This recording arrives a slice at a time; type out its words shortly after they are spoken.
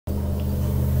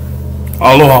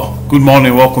Aloha, good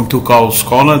morning, welcome to Carl's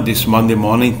Corner this Monday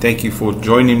morning. Thank you for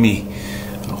joining me.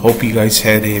 I hope you guys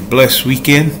had a blessed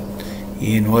weekend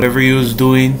in whatever you was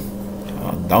doing,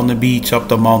 down the beach, up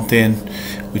the mountain,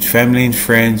 with family and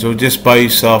friends, or just by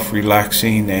yourself,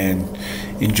 relaxing and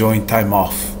enjoying time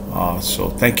off. So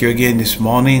thank you again this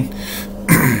morning.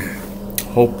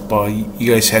 Hope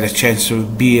you guys had a chance to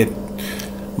be at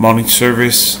morning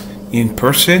service in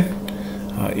person,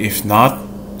 if not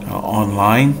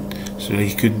online, so that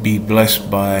you could be blessed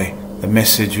by the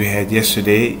message we had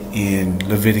yesterday in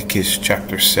Leviticus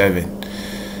chapter 7.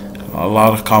 A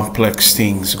lot of complex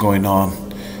things going on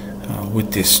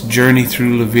with this journey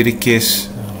through Leviticus,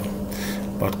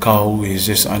 but Kahu is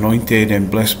just anointed and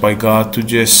blessed by God to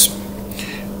just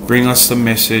bring us the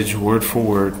message word for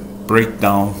word, break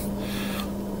down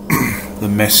the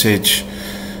message,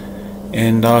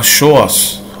 and show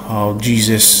us how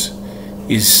Jesus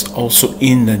is also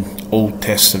in the Old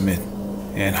Testament,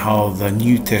 and how the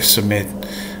New Testament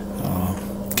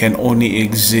can only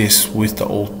exist with the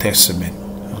Old Testament.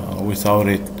 Without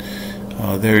it,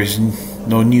 there is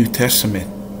no New Testament.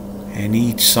 And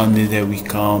each Sunday that we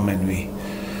come and we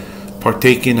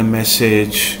partake in a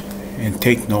message and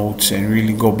take notes and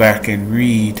really go back and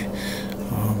read,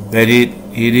 that it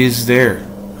is there.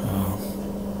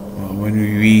 When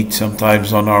we read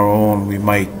sometimes on our own, we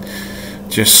might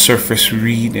just surface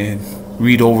read and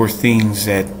read over things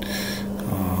that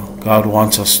God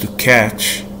wants us to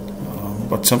catch,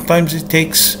 but sometimes it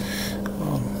takes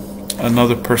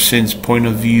another person's point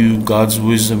of view, God's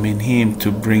wisdom in him,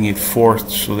 to bring it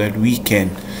forth so that we can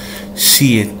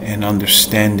see it and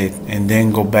understand it, and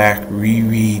then go back,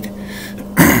 reread,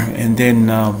 and then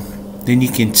you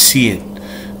can see it.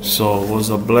 So it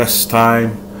was a blessed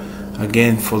time.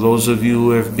 Again, for those of you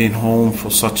who have been home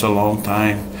for such a long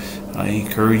time, I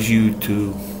encourage you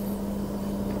to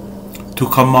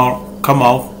come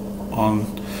out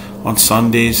on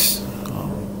Sundays.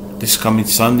 This coming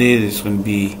Sunday, there's going to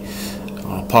be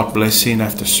pot blessing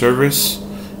after service.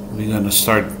 We're going to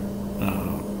start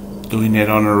doing it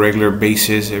on a regular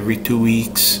basis every 2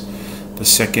 weeks, the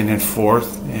second and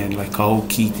fourth. And like how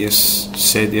Keith just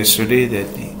said yesterday, that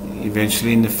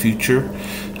eventually in the future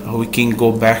we can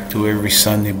go back to every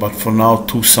Sunday. But for now,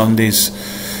 2 Sundays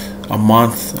a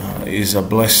month is a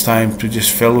blessed time to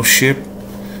just fellowship,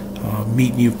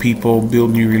 meet new people,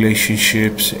 build new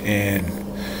relationships, and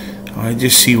I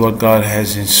just see what God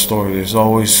has in store. There's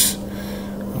always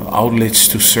outlets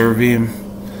to serve Him,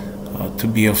 to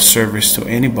be of service to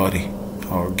anybody,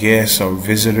 our guests, our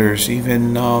visitors,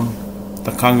 even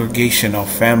the congregation, our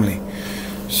family.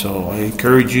 So I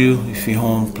encourage you, if you're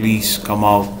home, please come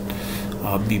out,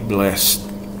 be blessed.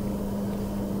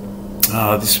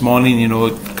 This morning,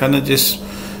 it kind of just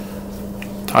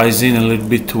ties in a little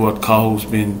bit to what Kahu's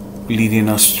been leading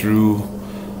us through,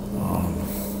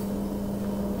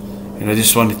 and I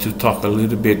just wanted to talk a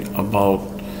little bit about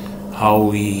how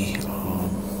we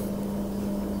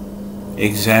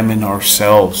examine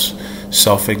ourselves,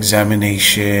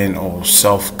 self-examination or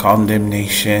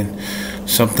self-condemnation.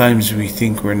 Sometimes we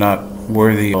think we're not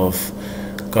worthy of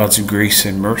God's grace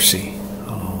and mercy,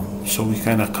 so we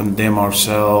kind of condemn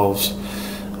ourselves.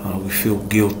 We feel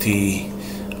guilty.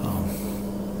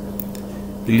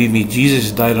 Believe me,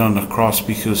 Jesus died on the cross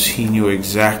because He knew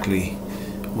exactly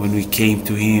when we came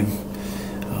to Him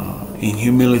in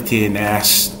humility and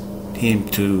asked Him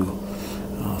to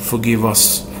forgive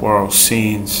us for our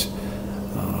sins,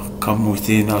 come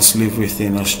within us, live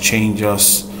within us, change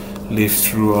us, live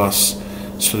through us,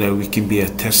 so that we can be a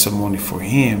testimony for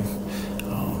Him.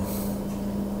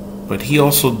 But He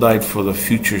also died for the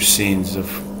future sins, the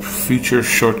future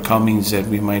shortcomings that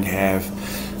we might have.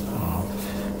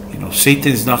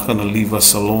 Satan's not going to leave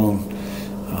us alone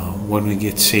when we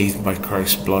get saved by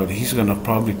Christ's blood. He's going to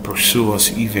probably pursue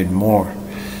us even more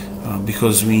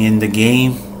because we're in the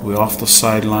game, we're off the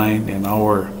sideline, and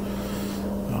our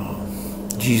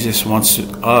Jesus wants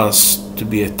us to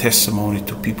be a testimony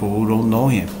to people who don't know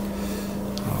Him.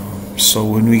 So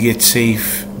when we get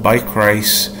saved by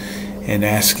Christ and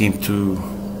ask Him to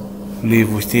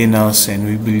live within us, and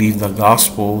we believe the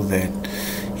gospel that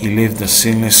He lived a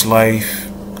sinless life,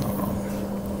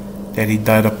 that He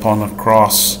died upon a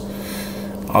cross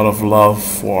out of love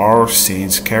for our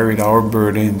sins, carried our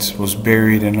burdens, was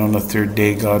buried, and on the third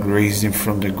day God raised Him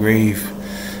from the grave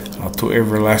to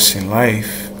everlasting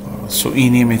life. So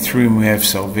in Him and through Him we have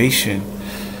salvation.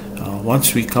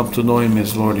 Once we come to know Him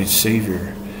as Lord and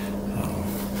Savior,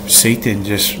 Satan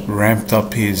just ramped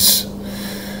up his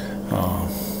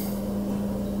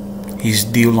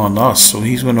deal on us, so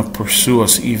he's going to pursue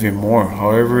us even more.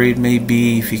 However it may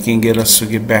be, if he can get us to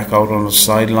get back out on the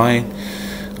sideline,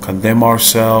 condemn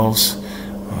ourselves,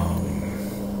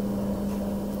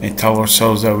 and tell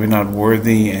ourselves that we're not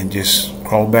worthy and just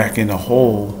crawl back in a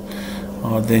hole,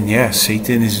 then yeah,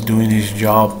 Satan is doing his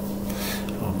job.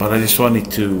 But I just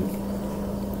wanted to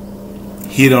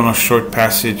hit on a short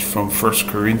passage from 1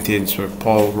 Corinthians where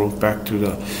Paul wrote back to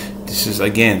this is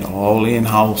again all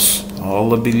in-house, all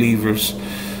the believers.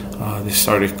 They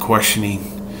started questioning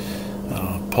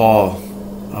Paul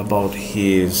about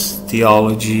his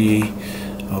theology,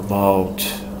 about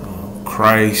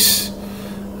Christ,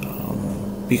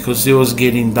 because it was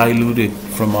getting diluted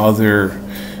from other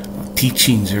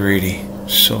teachings already.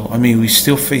 So I mean, we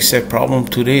still face that problem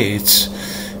today.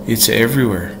 It's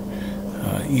everywhere,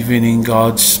 even in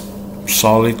God's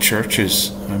solid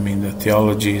churches. I mean, the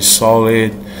theology is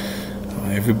solid.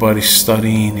 Everybody's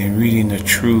studying and reading the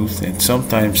truth, and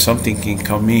sometimes something can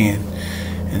come in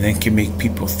and then can make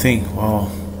people think, well,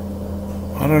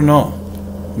 I don't know,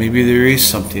 maybe there is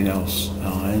something else.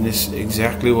 And it's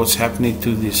exactly what's happening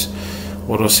to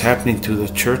what was happening to the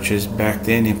churches back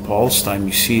then in Paul's time.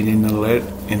 You see it in the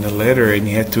letter, and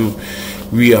he had to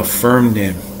reaffirm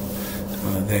them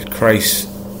that Christ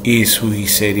is who he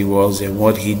said he was, and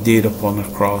what he did upon the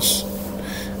cross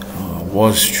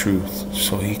was truth.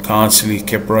 So he constantly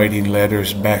kept writing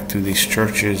letters back to these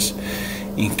churches,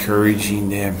 encouraging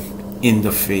them in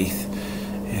the faith.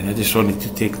 And I just wanted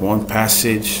to take one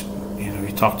passage.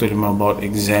 He talked to them about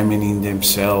examining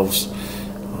themselves.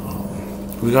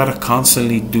 We got to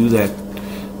constantly do that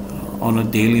on a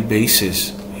daily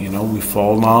basis. We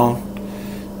fall down,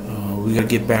 we got to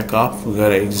get back up. We got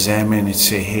to examine and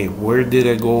say, hey, where did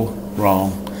I go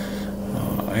wrong,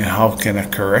 and how can I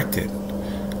correct it?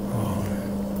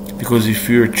 Because if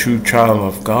you're a true child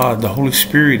of God, the Holy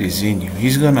Spirit is in you.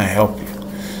 He's going to help you.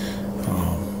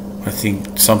 I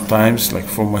think sometimes, like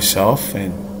for myself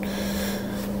and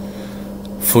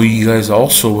for you guys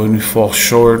also, when we fall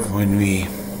short, when we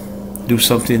do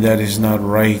something that is not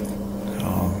right,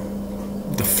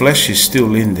 the flesh is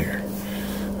still in there.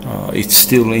 It's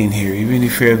still in here. Even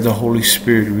if we have the Holy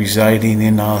Spirit residing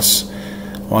in us,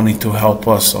 wanting to help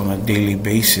us on a daily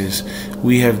basis,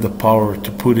 we have the power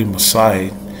to put him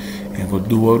aside and go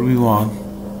do what we want,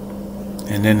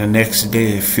 and then the next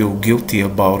day feel guilty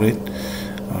about it,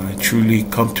 truly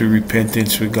come to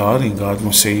repentance with God, and God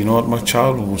will say, you know what, my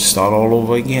child, we'll start all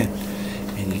over again.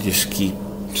 And you just keep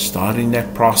starting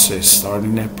that process.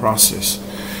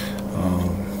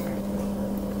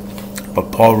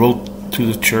 But Paul wrote to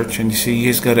the church, and he said, you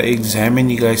guys got to examine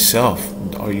you guys self.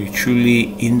 Are you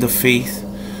truly in the faith,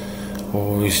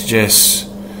 or is just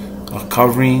a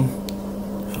covering?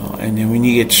 And then when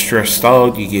you get stressed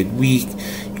out, you get weak,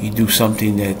 you do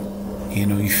something that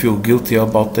you feel guilty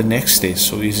about the next day.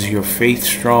 So is your faith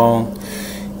strong?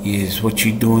 Is what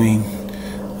you're doing,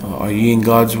 are you in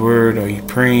God's word? Are you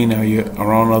praying? Are you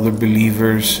around other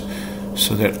believers?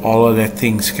 So that all of that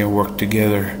things can work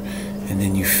together, and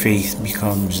then your faith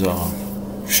becomes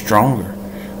stronger.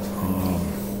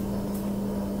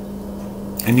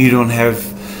 And you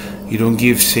don't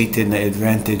give Satan the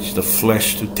advantage, the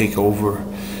flesh, to take over.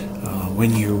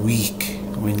 When you're weak,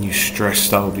 when you're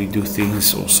stressed out, you do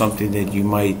things or something that you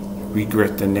might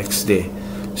regret the next day.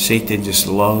 Satan just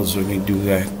loves when we do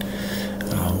that.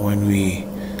 When we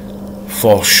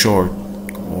fall short,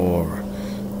 or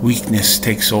weakness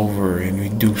takes over and we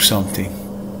do something,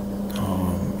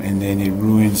 and then it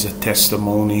ruins the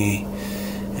testimony,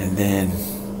 and then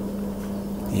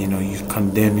you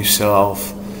condemn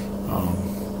yourself.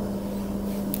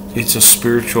 It's a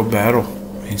spiritual battle.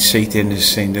 And Satan is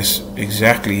saying this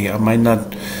exactly. I might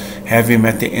not have him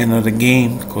at the end of the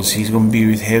game, because he's going to be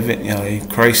with heaven,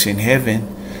 Christ in heaven.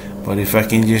 But if I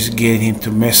can just get him to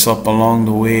mess up along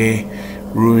the way,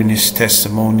 ruin his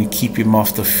testimony, keep him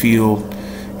off the field,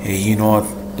 hey, you know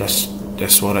what?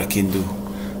 That's what I can do.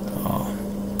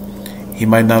 He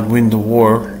might not win the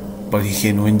war, but he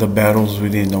can win the battles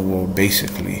within the war,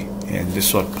 basically. And this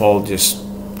is what Paul just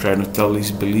trying to tell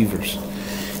these believers.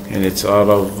 And it's out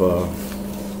of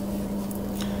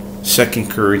 2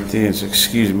 Corinthians,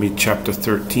 chapter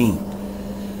 13,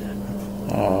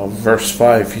 verse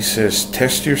 5. He says,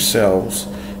 test yourselves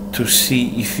to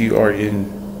see if you are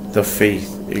in the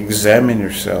faith. Examine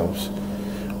yourselves.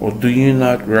 Or do you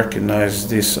not recognize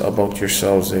this about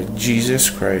yourselves, that Jesus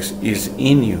Christ is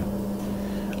in you,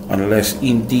 unless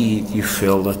indeed you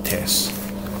fail the test?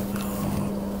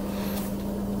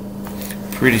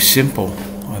 Pretty simple.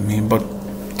 I mean, but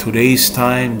today's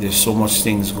time, there's so much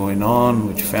things going on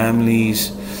with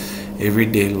families,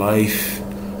 everyday life,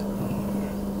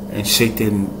 and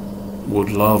Satan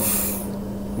would love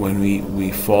when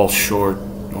we fall short,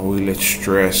 or we let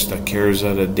stress, the cares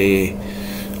of the day,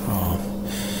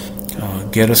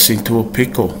 get us into a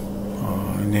pickle,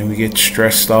 and then we get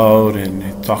stressed out. And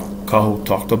Kahu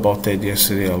talked about that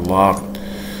yesterday a lot,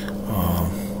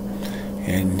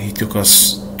 and he took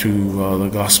us to the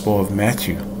Gospel of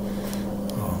Matthew,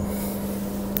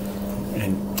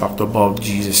 and talked about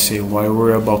Jesus saying, "Why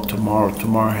worry about tomorrow?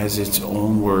 Tomorrow has its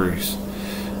own worries."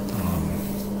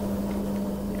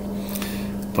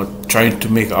 But trying to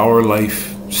make our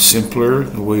life simpler,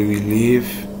 the way we live,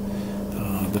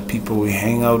 the people we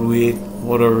hang out with,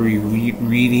 what are we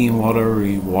reading, what are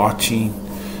we watching.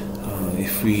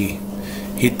 If we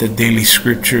hit the daily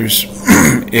scriptures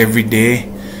every day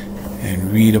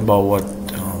and read about what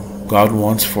God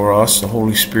wants for us, the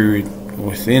Holy Spirit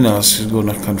within us is going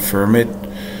to confirm it.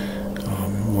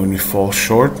 When we fall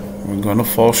short, we're going to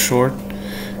fall short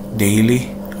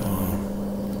daily,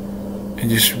 and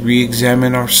just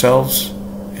re-examine ourselves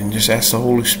and just ask the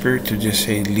Holy Spirit to just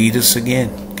say, lead us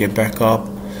again, get back up,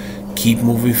 keep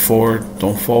moving forward,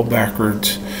 don't fall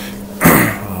backwards.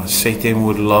 Satan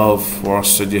would love for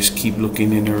us to just keep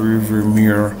looking in the rearview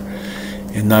mirror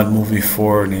and not moving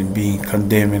forward and being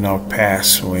condemned in our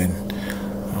past, when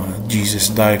Jesus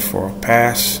died for our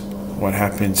past, what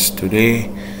happens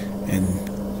today, and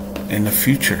in the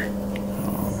future.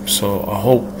 So I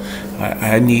hope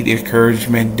I need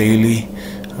encouragement daily,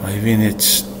 even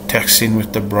it's texting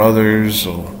with the brothers,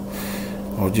 or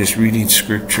just reading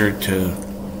scripture to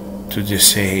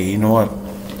just say, hey, you know what,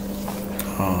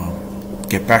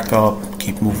 get back up,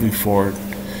 keep moving forward,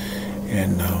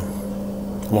 and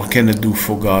what can I do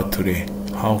for God today?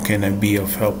 How can I be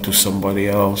of help to somebody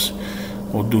else,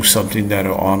 or do something that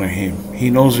will honor Him? He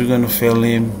knows we're going to fail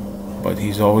Him, but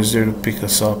He's always there to pick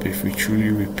us up if we truly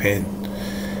repent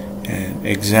and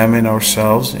examine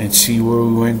ourselves and see where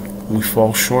we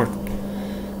fall short.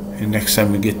 And next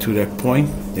time we get to that point,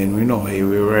 then we know, hey,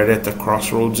 we're right at the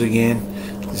crossroads again.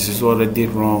 This is what I did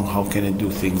wrong. How can I do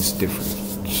things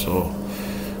different? So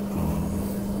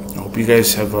I hope you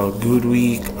guys have a good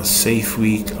week, a safe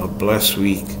week, a blessed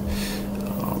week.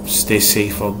 Stay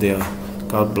safe out there.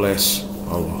 God bless.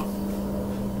 Allah.